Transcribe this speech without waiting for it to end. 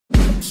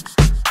Hey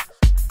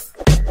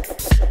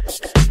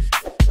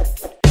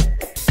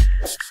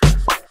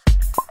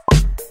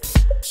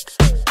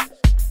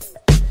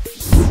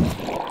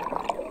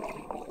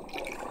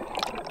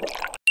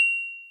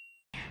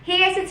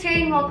guys, it's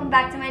Rei and welcome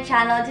back to my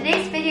channel.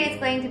 Today's video is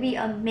going to be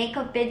a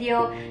makeup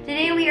video.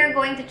 Today we are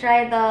going to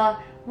try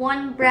the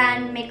one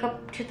brand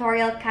makeup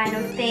tutorial kind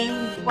of thing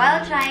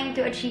while trying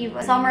to achieve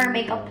a summer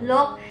makeup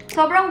look.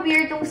 Sobrang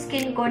weird tong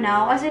skin ko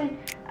now kasi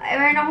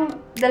meron akong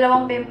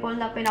dalawang pimple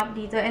na pinap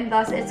dito and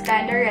thus it's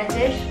kinda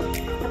reddish.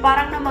 Na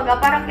parang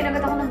namaga, parang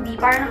kinagat ako ng D,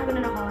 parang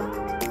nakaganon ako.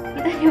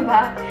 Kita niyo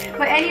ba?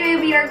 But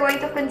anyway, we are going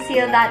to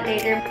conceal that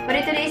later.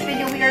 But in today's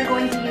video, we are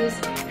going to use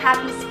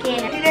Happy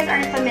Skin. If you guys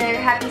aren't familiar,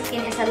 Happy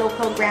Skin is a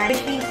local brand,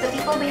 which means the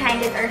people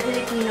behind it are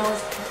Filipinos.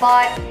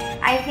 But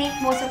I think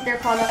most of their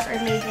products are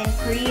made in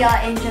Korea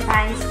and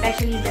Japan,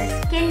 especially their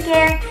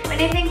skincare. When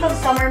I think of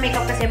summer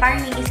makeup kasi,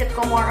 parang niisip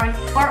ko more on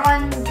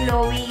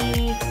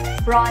glowy,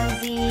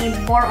 bronzy,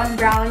 more on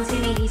browns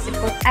yung niisip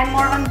ko. I'm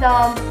more on the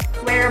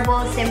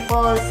wearable,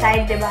 simple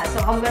side, diba?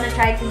 So I'm gonna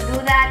try to do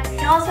that.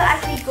 And also,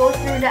 as we go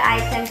through the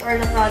items or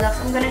the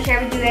products, I'm gonna share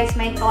with you guys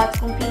my thoughts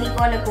kung feeling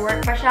ko nag-work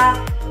pa siya.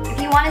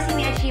 If you wanna see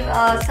me achieve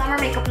a summer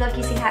makeup look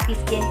using Happy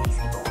Skin, please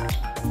keep on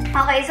watching.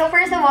 Okay, so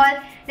first of all,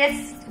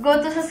 let's go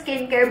to sa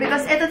skincare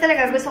because ito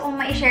talaga gusto kong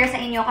ma-share sa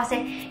inyo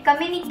kasi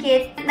kami ni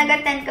Kit,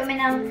 nag-attend kami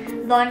ng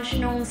launch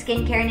nung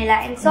skincare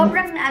nila and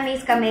sobrang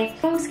na-amaze kami.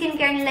 Yung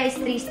skincare nila is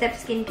 3-step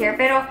skincare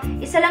pero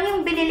isa lang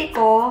yung binili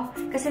ko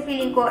kasi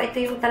feeling ko ito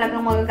yung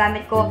talagang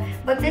magagamit ko.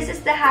 But this is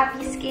the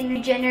Happy Skin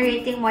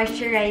Regenerating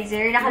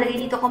Moisturizer.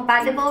 Nakalagay dito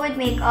compatible with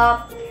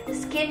makeup,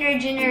 skin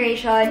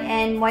regeneration,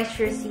 and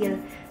moisture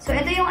seal. So,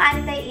 ito yung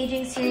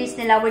anti-aging series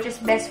nila which is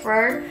best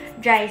for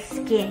dry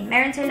skin.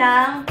 Meron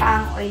silang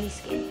pang-oily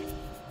skin.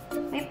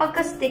 May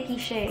pagka-sticky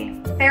siya eh.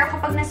 Pero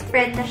kapag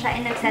na-spread na siya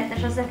and nag-set na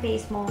siya sa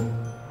face mo,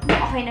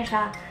 okay na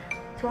siya.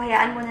 So,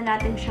 hayaan muna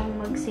natin siyang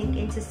mag-sink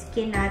in sa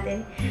skin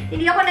natin.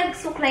 Hindi ako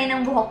nagsuklay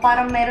ng buhok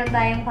para meron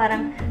tayong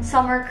parang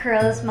summer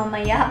curls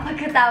mamaya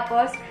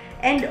pagkatapos.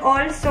 And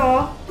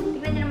also,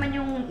 tignan niyo naman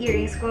yung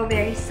earrings ko.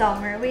 Very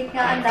summer. Wait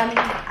nga, ang daming...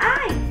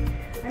 Ay!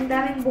 Ang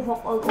daming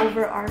buhok all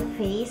over our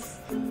face.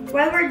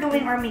 While we're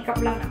doing our makeup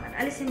lang naman,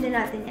 alisin din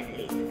natin yan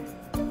later.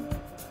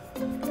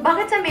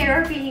 Bakit sa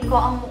mirror, feeling ko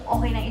ang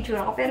okay na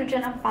itsura ko, pero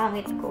dyan ang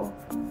pangit ko.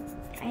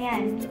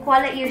 Ayan,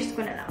 koala ears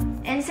ko na lang.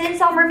 And since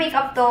summer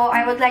makeup to,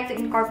 I would like to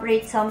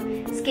incorporate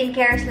some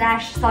skincare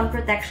 / sun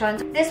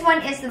protection. This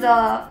one is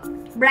the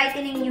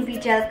brightening UV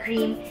gel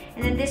cream.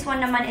 And then this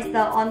one naman is the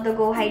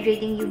on-the-go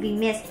hydrating UV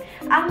mist.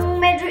 Ang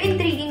medyo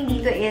intriguing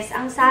dito is,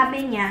 ang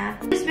sabi niya,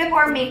 use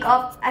before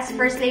makeup as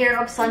first layer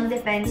of sun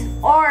defense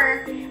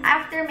or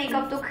after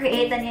makeup to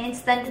create an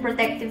instant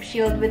protective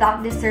shield without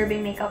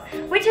disturbing makeup.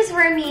 Which is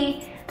for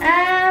me,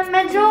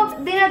 medyo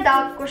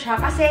dinadoubt ko siya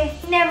kasi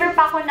never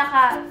pa ako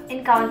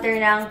naka-encounter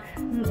ng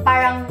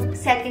parang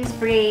setting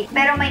spray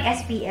pero may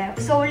SPF.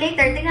 So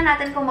later, tingnan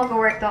natin kung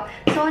mag-work to.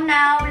 So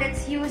now,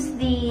 let's use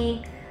the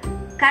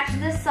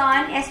Catch the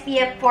Sun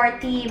SPF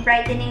 40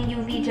 Brightening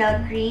UV Gel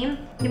Cream.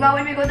 Diba,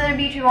 when we go to the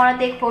beach, we wanna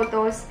take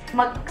photos,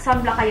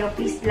 mag-sunblock kayo,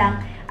 please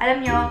lang.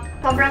 Alam nyo,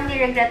 sobrang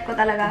ni-regret ko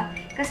talaga.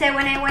 Kasi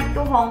when I went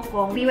to Hong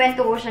Kong, we went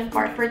to Ocean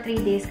Park for 3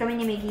 days, kami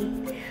ni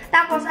Miggy.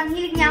 Tapos, ang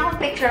hilig niya akong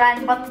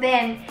picturean, but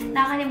then,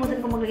 nakakalimutan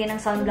ko maglagay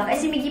ng sunblock.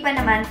 Eh, si Miggy pa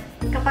naman,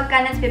 kapag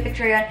ka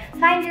nag-picture yun,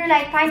 find your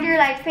light,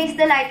 face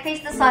the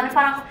sun.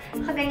 Parang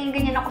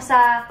kaganyan-ganyan ako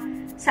sa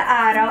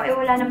araw, eh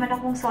wala naman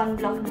akong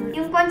sunblock nun.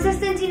 Yung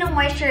consistency ng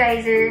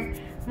moisturizer,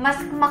 mas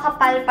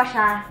makapal pa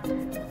siya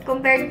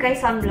compared kay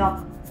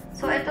sunblock.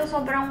 So, ito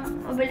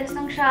sobrang mabilis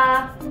lang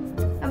siya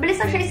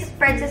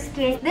i-spread sa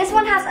skin. This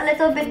one has a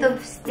little bit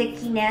of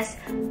stickiness,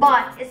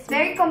 but it's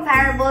very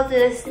comparable to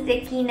the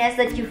stickiness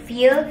that you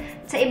feel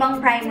sa ibang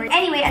primer.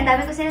 Anyway, ang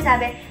dami ko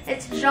sinasabi,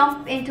 let's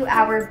jump into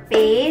our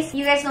base.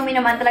 You guys know me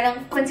naman,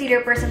 talagang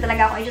concealer person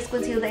talaga ako. I just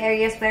conceal the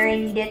areas where I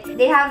need it.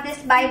 They have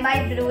this Bye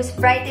Bye Blues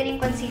Brightening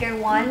Concealer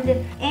Wand.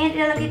 And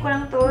ilalagay ko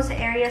lang to sa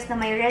areas na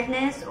may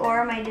redness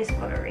or may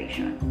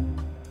discoloration.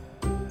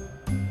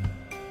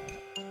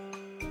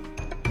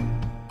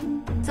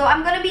 So,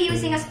 I'm gonna be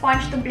using a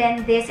sponge to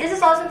blend this. This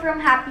is also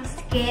from Happy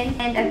Skin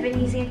and I've been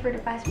using it for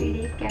the past few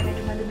days kaya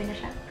medyo madumi na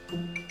siya.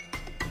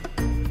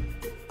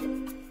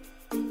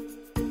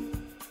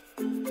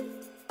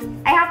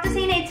 I have to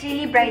say na it's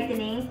really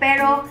brightening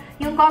pero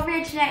yung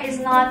coverage niya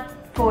is not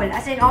full.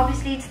 As in,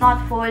 obviously, it's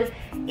not full.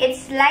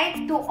 It's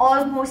light to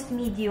almost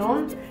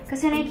medium.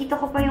 Kasi nakikita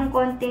ko pa yung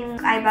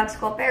konting eye bags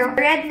ko. Pero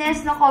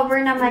redness na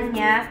cover naman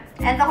niya.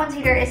 And the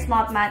concealer is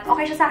not matte.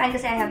 Okay siya sa akin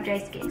kasi I have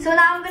dry skin. So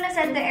now, I'm gonna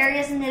set the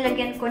areas na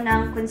nilagyan ko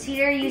ng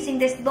concealer using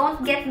this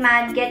Don't Get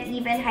Mad, Get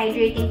Even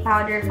Hydrating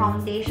Powder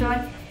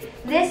Foundation.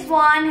 This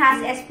one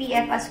has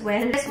SPF as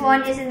well. This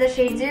one is in the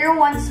shade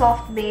 01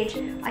 Soft Beige.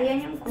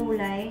 Ayan yung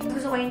kulay.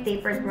 Gusto ko yung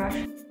tapered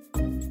brush.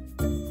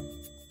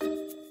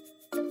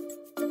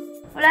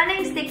 Wala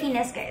na yung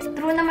stickiness, guys.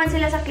 True naman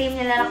sila sa claim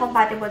nila na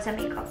compatible sa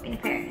makeup, in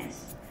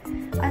fairness.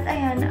 At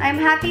ayan, I'm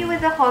happy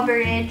with the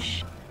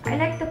coverage. I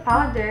like the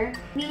powder.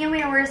 Hindi niya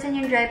winaworsen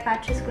yung dry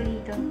patches ko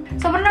dito.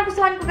 Sobrang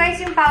nagustuhan ko guys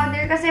yung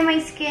powder kasi my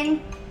skin,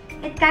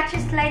 it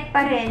catches light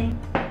pa rin.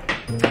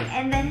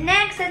 And then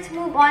next, let's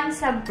move on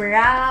sa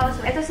brows.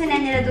 So, ito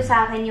sinend nila to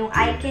sa akin yung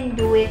I Can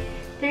Do It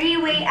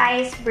 3-Way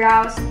Eyes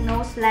Brows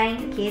Nose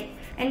Line Kit.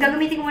 And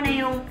gagamitin ko muna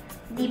yung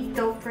deep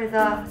toe for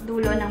the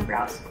dulo ng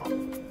brows ko.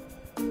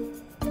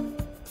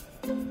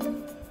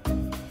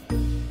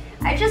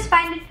 I just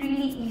find it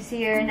really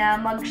easier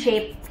na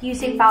mag-shape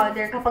using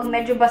powder kapag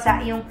medyo basa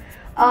yung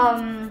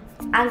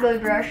angle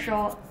brush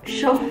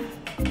show.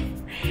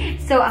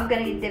 So, I'm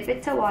gonna dip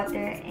it sa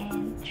water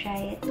and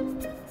try it.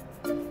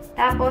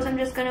 Tapos, I'm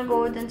just gonna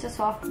go dun sa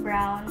soft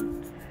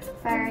brown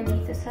para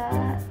dito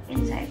sa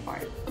inside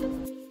part.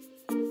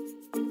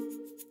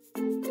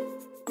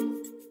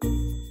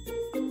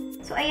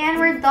 So, ayan,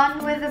 we're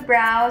done with the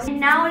brows. And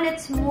now,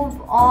 let's move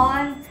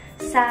on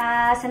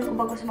sa... Saan ko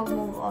ba gusto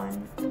mag-move on?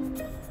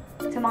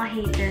 Sa mga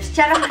haters.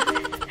 Charot!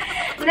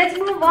 Let's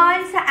move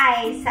on sa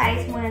eyes. Sa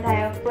eyes muna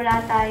tayo.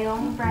 Wala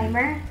tayong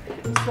primer.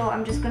 So,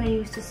 I'm just gonna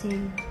use the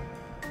same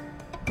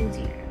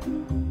concealer.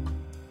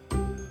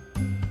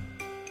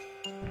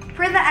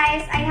 For the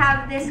eyes, I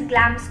have this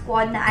Glam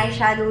Squad na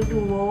eyeshadow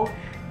duo.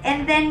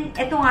 And then,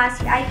 ito nga,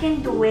 si I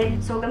Can Do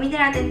It. So,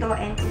 gamitin natin to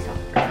and si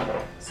soft brown.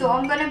 So,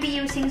 I'm gonna be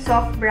using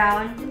soft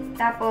brown.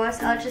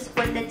 Tapos, I'll just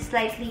put it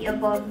slightly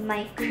above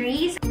my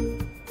crease.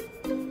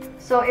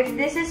 So, if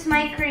this is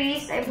my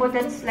crease, I put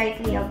it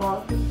slightly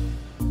above.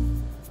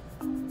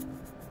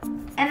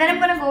 And then,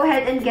 I'm gonna go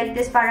ahead and get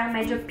this parang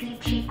medyo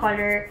peachy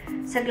color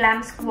sa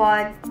Glam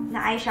Squad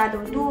na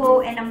eyeshadow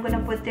duo. And I'm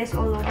gonna put this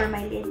all over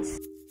my lids.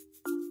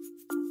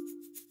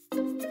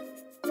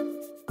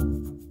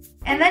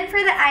 And then,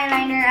 for the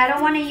eyeliner, I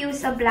don't wanna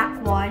use a black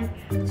one.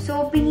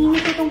 So,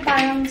 pinili ko itong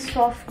parang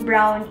soft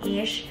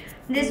brown-ish.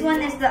 This one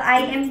is the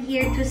I Am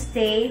Here to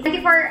Stay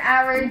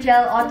 24-hour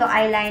gel auto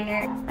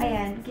eyeliner.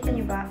 Ayan, kita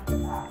nyo ba?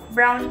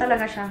 Brown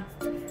talaga siya.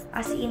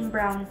 As in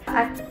brown.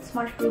 At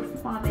smudge proof,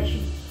 mga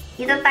beshi.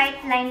 Ito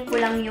tight line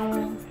ko lang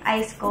yung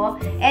eyes ko.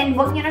 And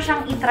wag nyo na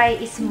siyang itry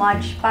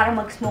i-smudge para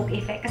mag-smoke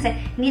effect. Kasi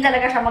hindi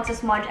talaga siya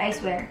magsa-smudge, I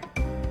swear.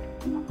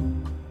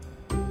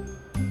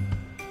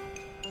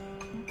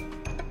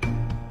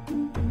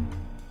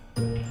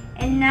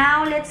 And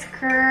now, let's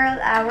curl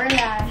our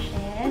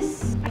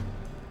lashes.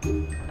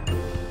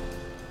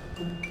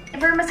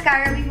 For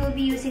mascara, we will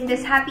be using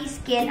this Happy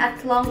Skin at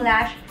Long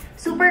Lash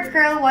Super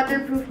Curl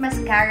Waterproof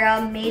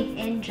Mascara made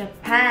in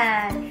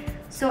Japan.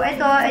 So,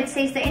 ito, it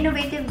says the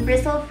innovative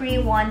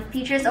bristle-free one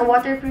features a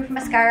waterproof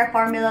mascara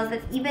formula that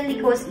evenly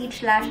coats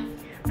each lash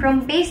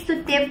from base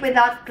to tip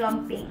without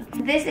clumping.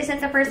 This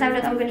isn't the first time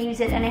that I'm gonna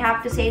use it, and I have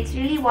to say, it's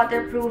really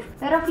waterproof.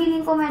 Pero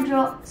feeling ko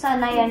medyo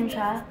sanayan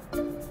siya.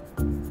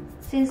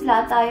 Since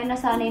lahat tayo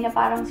nasanay na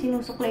parang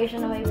sinusuklay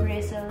siya na may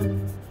bristle.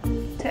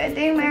 So, ito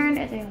yung meron,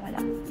 ito yung wala.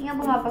 Hindi nga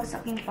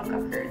bumabagsak yung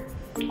pagka-curl.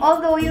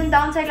 Although, yung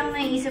downside lang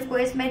naisip ko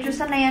is medyo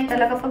sanayan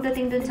talaga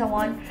pagdating dun sa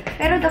wand.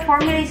 Pero the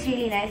formula is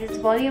really nice. It's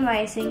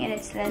volumizing and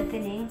it's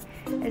lengthening,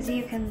 as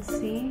you can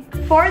see.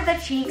 For the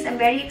cheeks, I'm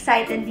very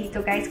excited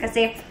dito, guys.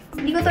 Kasi,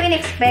 hindi ko to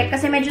in-expect.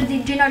 Kasi medyo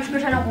ginarge ko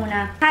siya nung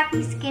una.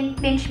 Happy Skin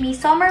Pinch Me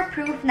Summer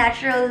Proof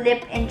Natural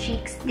Lip and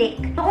Cheek Stick.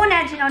 Nung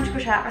una, ginarge ko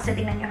siya. Kasi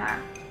tingnan nyo ha.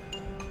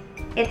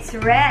 It's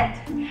red.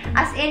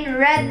 As in,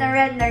 red na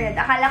red na red.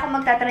 Akala ko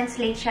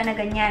magta-translate siya na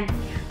ganyan.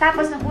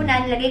 Tapos, nung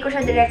una, nilagay ko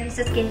siya directly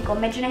sa skin ko.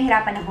 Medyo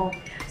nahirapan ako.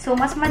 So,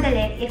 mas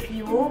madali if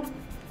you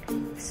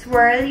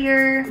swirl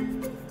your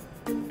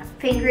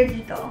finger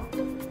dito.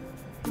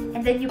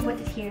 And then, you put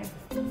it here.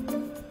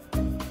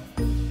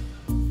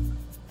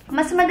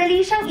 Mas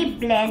madali siyang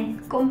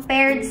i-blend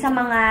compared sa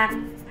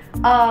mga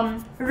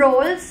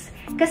rolls.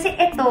 Kasi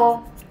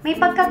ito, may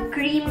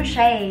pagka-cream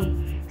siya eh.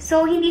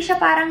 So, hindi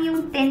siya parang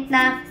yung tint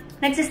na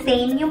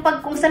nagsistain, yung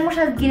kung saan mo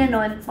siya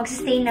ginanon,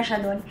 magsistain na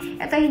siya doon.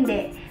 Ito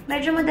hindi.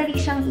 Medyo madali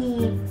siyang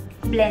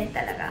i-blend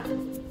talaga.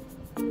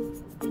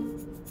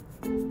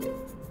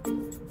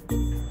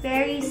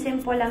 Very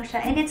simple lang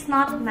siya. And it's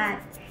not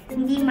matte.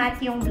 Hindi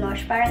matte yung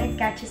blush. Parang it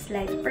catches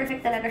light.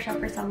 Perfect talaga siya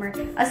for summer.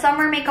 A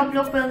summer makeup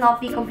look will not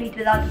be complete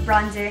without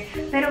bronzer.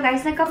 Pero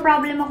guys,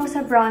 nagka-problem ako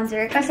sa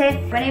bronzer. Kasi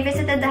when I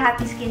visited the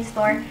Happy Skin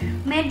store,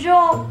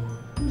 medyo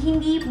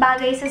hindi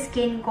bagay sa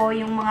skin ko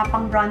yung mga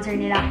pang-bronzer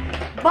nila.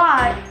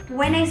 But,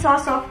 when I saw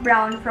soft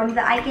brown from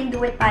the I Can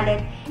Do It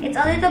palette, it's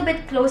a little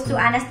bit close to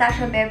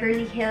Anastasia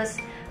Beverly Hills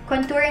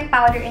contouring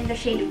powder in the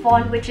shade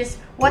Fawn, which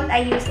is what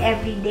I use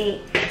every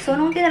day. So,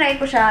 nung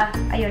tinry ko siya,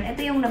 ayun,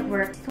 ito yung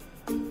nag-work.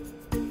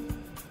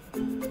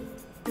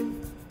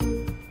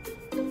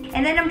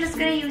 And then, I'm just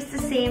gonna use the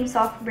same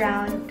soft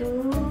brown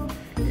to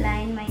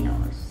line my nose.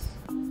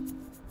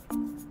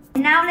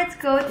 Now, let's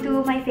go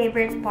to my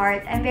favorite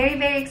part. I'm very,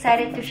 very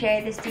excited to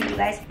share this to you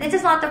guys. This is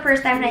not the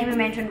first time na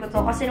i-mention ko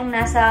to. Kasi nung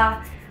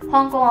nasa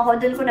Hong Kong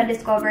ako, dun ko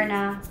na-discover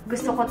na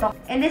gusto ko to.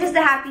 And this is the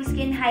Happy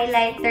Skin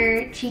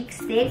Highlighter Cheek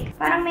Stick.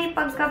 Parang may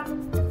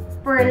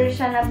pagka-pearl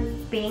siya na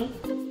pink.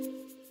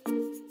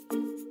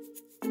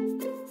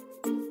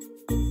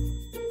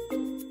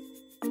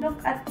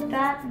 Look at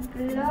that. that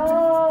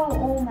glow.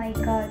 Oh my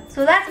god.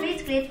 So that's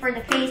basically it for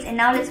the face. And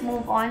now let's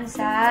move on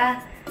sa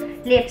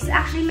lips.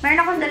 Actually, meron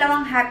akong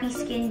dalawang happy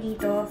skin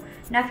dito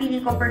na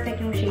feeling ko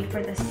perfect yung shade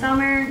for the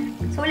summer.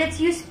 So let's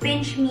use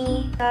Pinch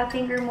Me. Sa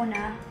finger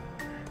muna.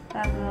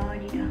 Bago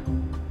dito.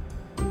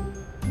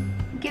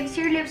 Gives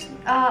your lips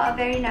a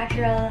very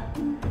natural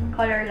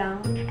color lang.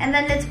 And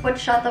then let's put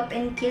Shut Up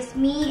and Kiss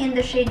Me in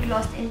the shade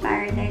Lost in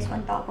Paradise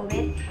on top of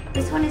it.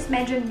 This one is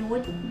medyo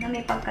nude na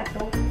may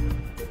pagka-taupe.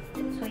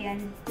 So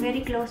yan,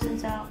 very close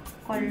dun sa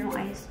color ng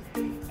eyes.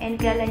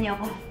 And kilala niyo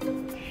ako.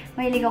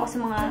 Mahilig ako sa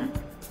mga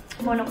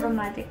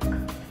monochromatic.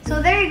 So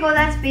there you go,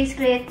 that's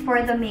basically it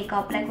for the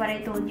makeup, like what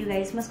I told you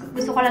guys. Mas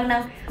gusto ko lang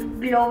ng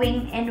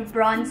glowing and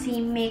bronzy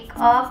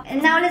makeup.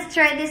 And now let's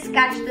try this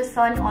Catch the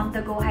Sun on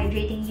the Go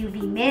Hydrating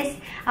UV Mist.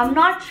 I'm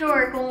not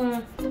sure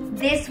kung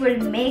this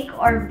will make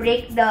or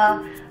break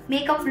the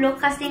makeup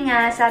look kasi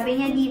nga, sabi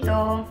niya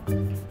dito,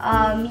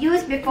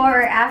 use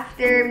before or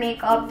after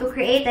makeup to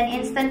create an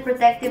instant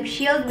protective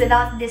shield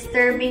without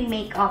disturbing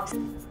makeup.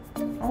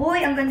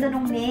 Uy, ang ganda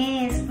ng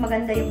mist.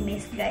 Maganda yung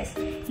mist, guys.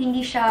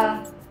 Hindi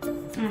siya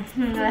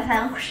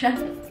nalasaan ko siya.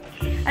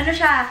 Ano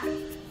siya?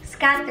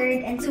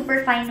 Scattered and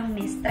super fine ng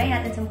mist. Try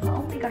natin sa mukha.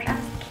 Oh my gosh,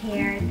 I'm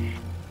scared.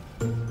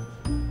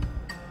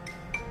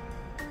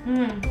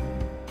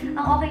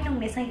 Ang okay ng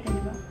mist. Nakita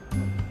niyo ba?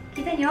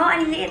 Kita niyo?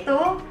 Ang liit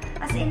oh.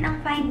 As in, ang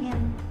fine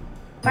yan.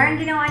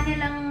 Parang ginawa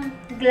niya lang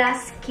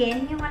glass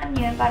skin. Yung alam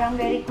niyo yun, parang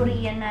very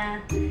Korean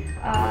na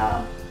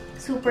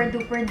super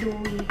duper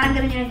dewy. Parang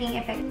gano'n yung naging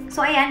effect.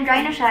 So ayan,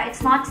 dry na siya.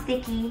 It's not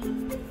sticky.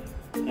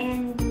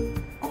 And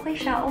okay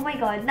siya. Oh my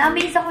god.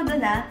 Na-amaze ako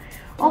dun ah.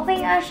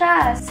 Okay nga siya.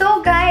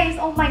 So guys,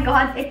 oh my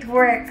god, it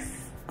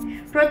works.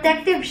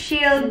 Protective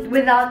shield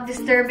without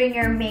disturbing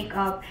your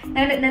makeup.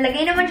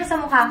 Nalagay naman siya sa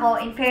mukha ko.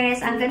 In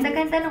fairness, ang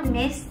ganda-ganda ng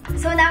mist.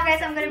 So now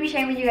guys, I'm gonna be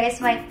sharing with you guys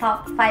my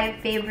top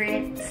 5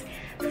 favorites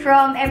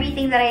from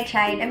everything that I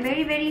tried. I'm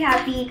very, very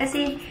happy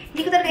kasi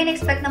hindi ko talaga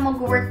in-expect na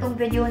mag-work tong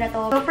video na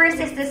to. So first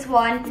is this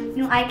one,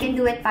 yung I Can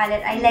Do It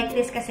palette. I like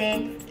this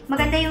kasi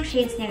maganda yung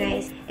shades niya,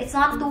 guys. It's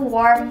not too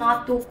warm,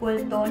 not too cool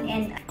tone,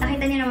 and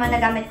nakita niyo naman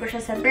nagamit ko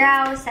siya sa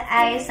brows, sa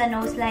eyes, sa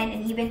nose line,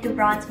 and even to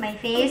bronze my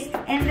face.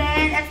 And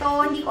then, ito,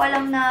 hindi ko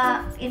alam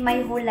na in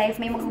my whole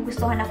life may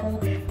magugustuhan akong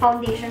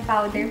foundation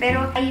powder.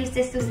 Pero I use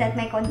this to set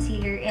my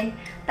concealer, and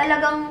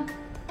talagang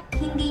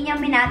hindi niya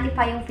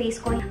minatify yung face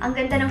ko. Ang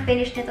ganda ng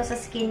finish nito sa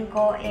skin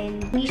ko,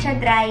 and hindi siya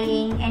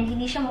drying, and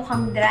hindi siya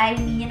mukhang dry,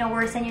 hindi niya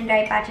na-worsen yung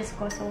dry patches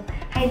ko. So,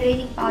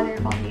 hydrating powder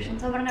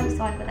foundation. Sobrang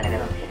nagustuhan ko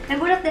talaga to.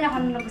 Nagulat din ako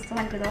nung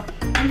nagustuhan ko to.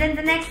 And then,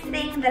 the next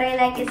thing that I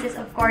like is this,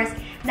 of course,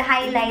 the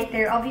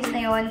highlighter. Obvious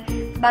na yun.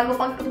 Bago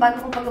ko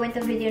pagawin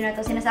tong video na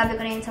to, sinasabi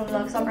ko na yun sa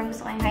vlog. Sobrang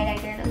gusto ko yung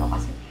highlighter na to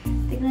kasi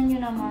tignan nyo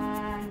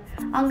naman.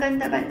 Ang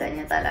ganda-ganda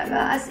niya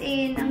talaga. As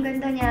in, ang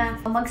ganda niya.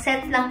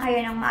 Mag-set lang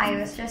kayo ng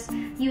maayos. Just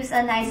use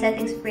a nice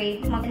setting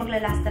spray.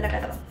 Maglalast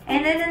talaga to.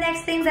 And then the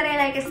next thing that I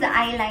like is the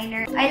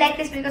eyeliner. I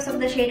like this because of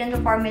the shade and the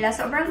formula.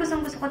 Sobrang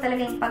gustong-gusto ko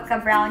talaga yung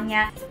pagka-brown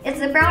niya.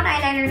 It's the brown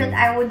eyeliner that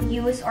I would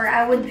use or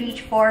I would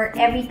reach for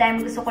every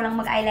time gusto ko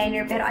lang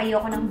mag-eyeliner pero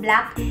ayoko ng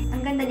black.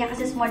 Ang ganda niya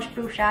kasi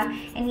smudge-proof siya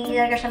and hindi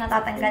talaga siya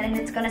natatanggal and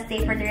it's gonna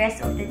stay for the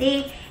rest of the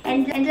day.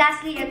 And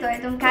lastly,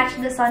 itong Catch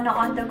the Sun na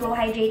On The Go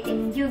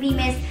Hydrating UV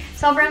Mist.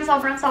 Sobrang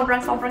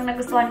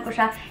nagustuhan ko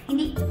siya.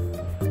 Hindi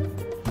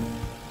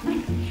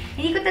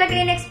ko talaga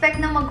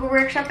in-expect na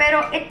mag-work siya,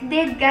 pero it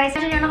did, guys.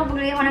 Kasi yung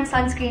nakapaglagay ko ng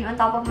sunscreen on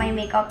top of my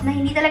makeup na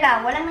hindi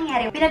talaga, walang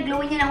nangyari.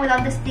 Pinag-glow niya lang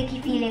without the sticky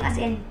feeling, as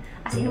in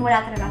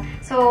wala talaga.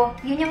 So,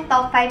 yun yung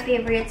top 5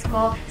 favorites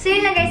ko. So,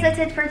 yun lang guys,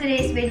 that's it for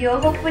today's video.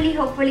 Hopefully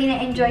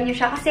na-enjoy nyo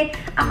siya. Kasi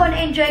ako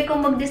na-enjoy ko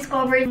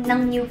mag-discover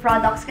ng new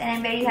products and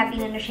I'm very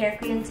happy na na-share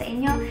ko yun sa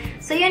inyo.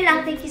 So, yun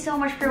lang. Thank you so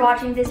much for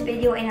watching this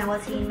video and I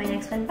will see you in my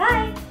next one.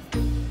 Bye!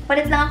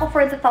 Palit lang ako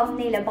for the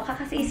thumbnail.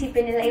 Baka kasi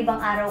isipin nila ibang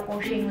araw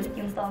ko shimot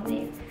yung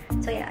thumbnail.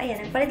 So, yeah,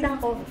 ayan. Palit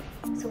lang ako.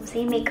 So,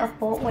 same makeup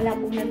po. Wala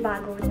pong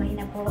nagbago.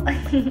 Mahina po.